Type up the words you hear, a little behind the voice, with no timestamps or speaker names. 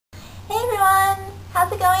Hey everyone!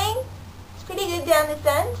 How's it going? It's pretty good down this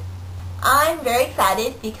end. I'm very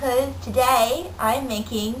excited because today I'm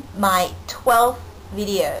making my 12th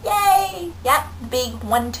video. Yay! Yep, the big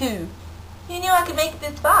 1-2. Who knew I could make it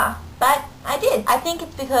this far? But I did. I think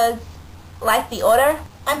it's because, like the order,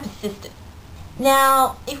 I'm persistent.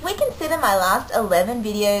 Now, if we consider my last 11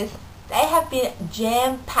 videos, they have been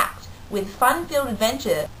jam-packed with fun-filled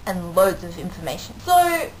adventure and loads of information.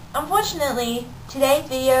 So, unfortunately, today's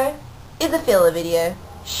video is a filler video.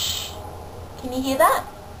 Shh! Can you hear that?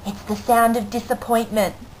 It's the sound of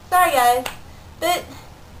disappointment. Sorry guys, but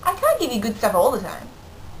I can't give you good stuff all the time.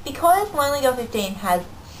 Because Lonely Girl 15 has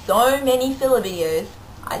so many filler videos,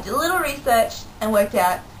 I did a little research and worked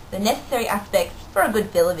out the necessary aspects for a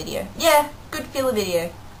good filler video. Yeah, good filler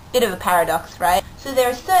video. Bit of a paradox, right? So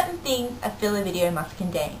there are certain things a filler video must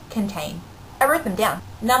contain. I wrote them down.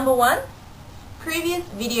 Number 1, previous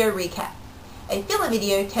video recap. A filler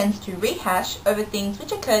video tends to rehash over things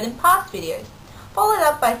which occurred in past videos, followed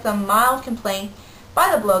up by some mild complaint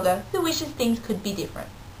by the blogger who wishes things could be different.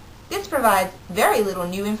 This provides very little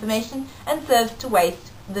new information and serves to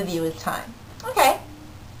waste the viewer's time. Okay,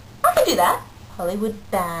 I can do that. Hollywood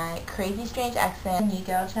bag, crazy strange accent, new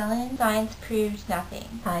girl challenge, science proved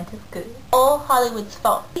nothing, science is good. All Hollywood's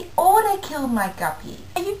fault. The order killed my guppy.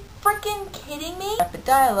 Are you freaking kidding me? Rapid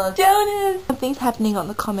dialogue. Jonas! Something's happening on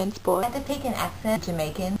the comments board. I had to pick an accent.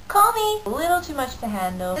 Jamaican. Call me. A little too much to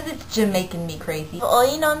handle. Because it's Jamaican me crazy. For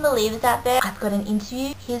all you non-believers out there, I've got an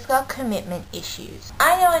interview. He's got commitment issues.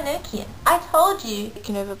 I know a Nokian. I told you.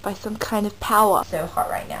 Taken over by some kind of power. So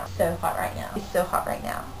hot right now. So hot right now. It's so hot right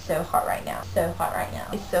now. So hot right now. So hot right now.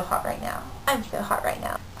 It's so hot right now. I'm so hot right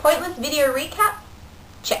now. Pointless video recap?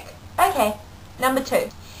 Check. Okay. Number 2.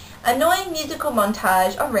 Annoying musical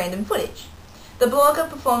montage of random footage. The blogger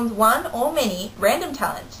performs one or many random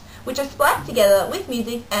talents, which are spliced together with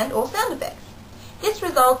music and or sound effects. This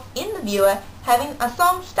results in the viewer having a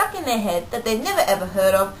song stuck in their head that they've never ever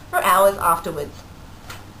heard of for hours afterwards.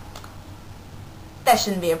 That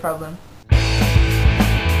shouldn't be a problem.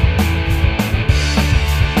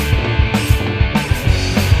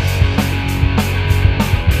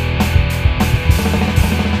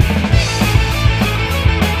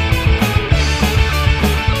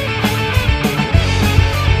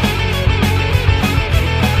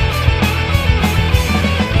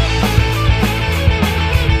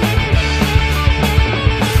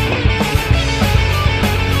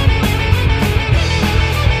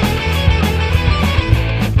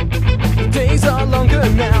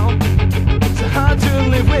 Now, it's hard to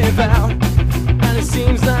live without, and it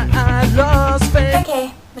seems that I lost faith.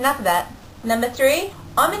 Okay, enough of that. Number 3,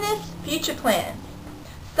 ominous future plans.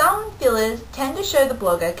 Some fillers tend to show the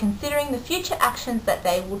blogger considering the future actions that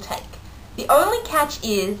they will take. The only catch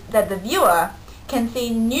is that the viewer can see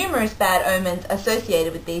numerous bad omens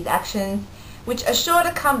associated with these actions, which are sure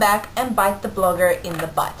to come back and bite the blogger in the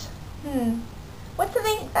butt. What's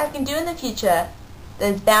something I can do in the future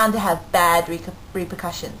that is bound to have bad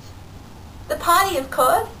repercussions? The party, of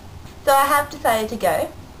course. So I have decided to go,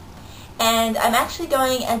 and I'm actually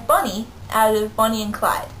going as Bonnie out of Bonnie and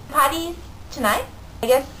Clyde. Party's tonight. I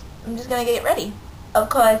guess I'm just going to get ready. Of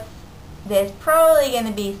course, there's probably going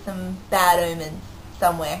to be some bad omens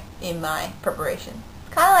somewhere in my preparation.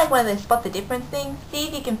 Kind of like one of those spot the difference things. See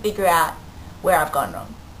if you can figure out where I've gone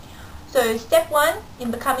wrong. So step 1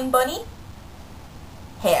 in becoming Bonnie,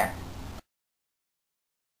 hair.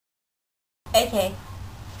 Okay,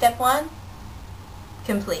 step 1,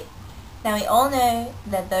 complete. Now we all know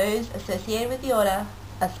that those associated with the order,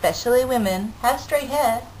 especially women, have straight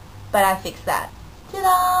hair, but I fixed that.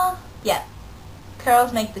 Ta-da! Yep,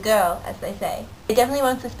 curls make the girl, as they say. They definitely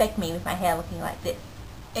won't suspect me with my hair looking like this.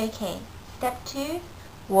 Okay, step 2,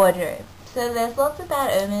 wardrobe. So there's lots of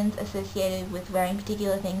bad omens associated with wearing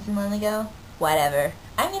particular things in Lonely Girl. Whatever.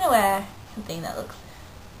 I'm gonna wear something that looks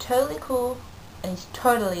totally cool and is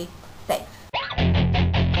totally safe.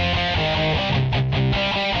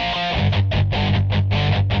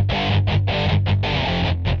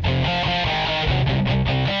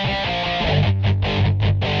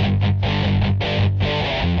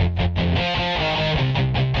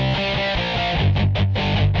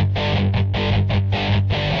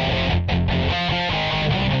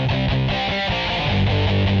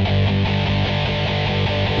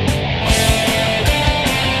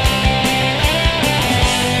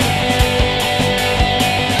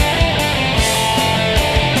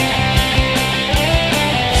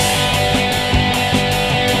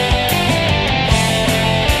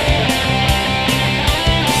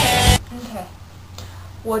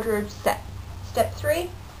 Wardrobe set. Step 3,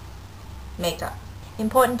 makeup.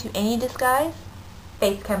 Important to any disguise,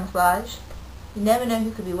 face camouflage. You never know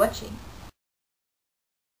who could be watching.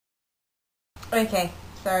 Okay,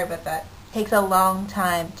 sorry about that. Takes a long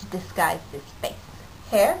time to disguise this face.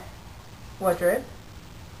 Hair, wardrobe,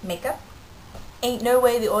 makeup. Ain't no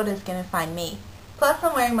way the order's gonna find me. Plus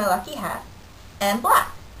I'm wearing my lucky hat and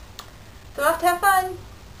black. So I'm off to have fun.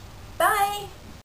 Bye!